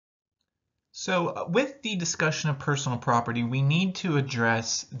So with the discussion of personal property, we need to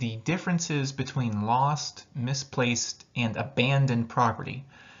address the differences between lost, misplaced, and abandoned property.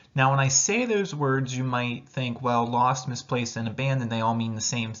 Now, when I say those words, you might think, well, lost, misplaced, and abandoned, they all mean the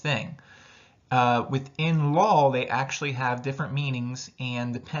same thing. Within law, they actually have different meanings,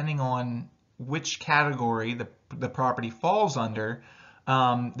 and depending on which category the property falls under,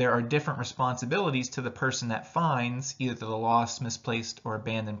 there are different responsibilities to the person that finds either the lost, misplaced, or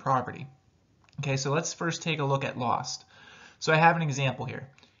abandoned property. Okay, so let's first take a look at lost. So I have an example here.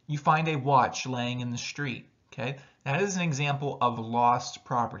 You find a watch laying in the street. Okay, that is an example of lost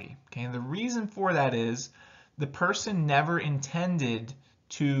property. Okay, and the reason for that is the person never intended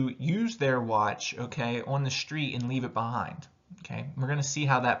to use their watch, okay, on the street and leave it behind. Okay, we're going to see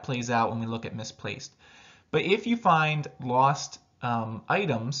how that plays out when we look at misplaced. But if you find lost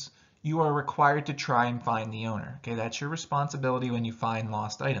items, you are required to try and find the owner. Okay, that's your responsibility when you find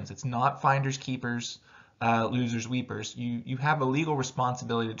lost items. It's not finders keepers, losers weepers. You have a legal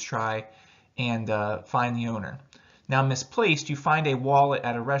responsibility to try and find the owner. Now misplaced, you find a wallet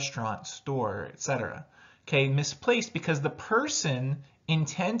at a restaurant, store, etc. Okay, misplaced because the person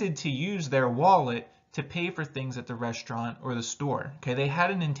intended to use their wallet to pay for things at the restaurant or the store. Okay, they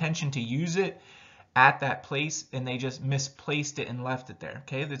had an intention to use it at that place and they just misplaced it and left it there.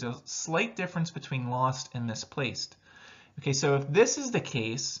 Okay, there's a slight difference between lost and misplaced. Okay, so if this is the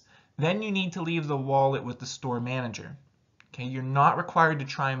case, then you need to leave the wallet with the store manager. Okay, you're not required to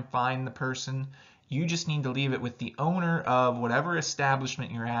try and find the person. You just need to leave it with the owner of whatever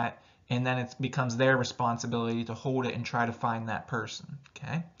establishment you're at, and then it becomes their responsibility to hold it and try to find that person.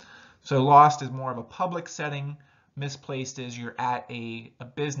 Okay, so lost is more of a public setting. Misplaced is you're at a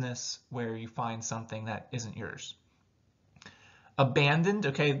business where you find something that isn't yours. Abandoned,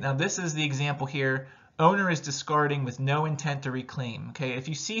 okay, now this is the example here. Owner is discarding with no intent to reclaim. Okay, if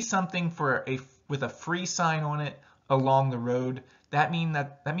you see something with a free sign on it along the road, that means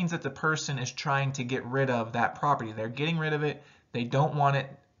that the person is trying to get rid of that property. They're getting rid of it. They don't want it.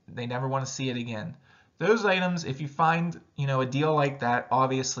 They never want to see it again. Those items, if you find, a deal like that,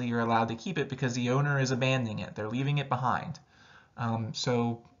 obviously you're allowed to keep it because the owner is abandoning it. They're leaving it behind.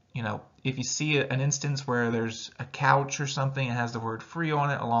 So, if you see an instance where there's a couch or something and has the word free on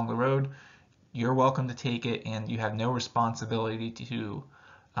it along the road, you're welcome to take it and you have no responsibility to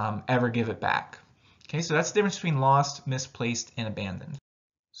ever give it back. Okay, so that's the difference between lost, misplaced, and abandoned.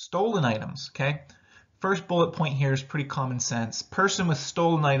 Stolen items, okay? First bullet point here is pretty common sense. Person with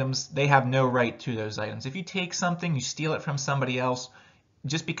stolen items, they have no right to those items. If you take something, you steal it from somebody else,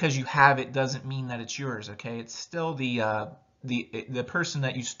 just because you have it doesn't mean that it's yours, okay? It's still the person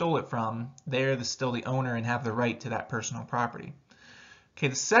that you stole it from, they're still the owner and have the right to that personal property. Okay,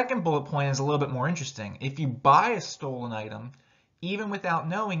 the second bullet point is a little bit more interesting. If you buy a stolen item, even without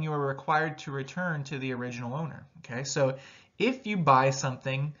knowing, you are required to return to the original owner, okay? So if you buy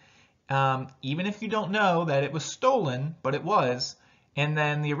something, even if you don't know that it was stolen, but it was, and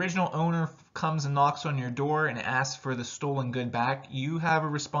then the original owner comes and knocks on your door and asks for the stolen good back, you have a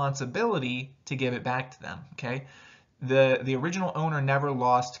responsibility to give it back to them, okay? The original owner never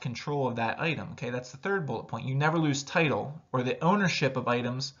lost control of that item, okay? That's the third bullet point. You never lose title or the ownership of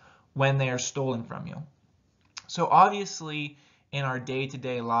items when they are stolen from you. So obviously, in our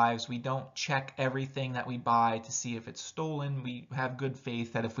day-to-day lives, we don't check everything that we buy to see if it's stolen. We have good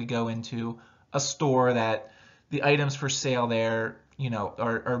faith that if we go into a store that the items for sale there,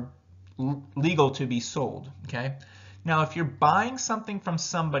 are legal to be sold, okay? Now, if you're buying something from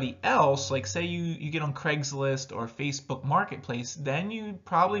somebody else, like say you get on Craigslist or Facebook Marketplace, then you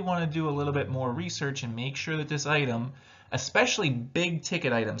probably want to do a little bit more research and make sure that this item, especially big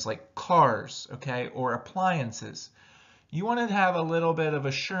ticket items like cars, okay, or appliances, you want to have a little bit of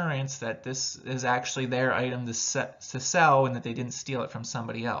assurance that this is actually their item to sell and that they didn't steal it from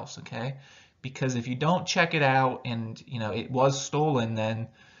somebody else, okay? Because if you don't check it out and, it was stolen, then,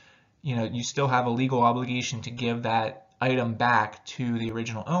 you still have a legal obligation to give that item back to the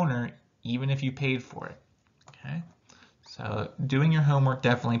original owner, even if you paid for it, okay? So doing your homework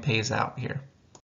definitely pays out here.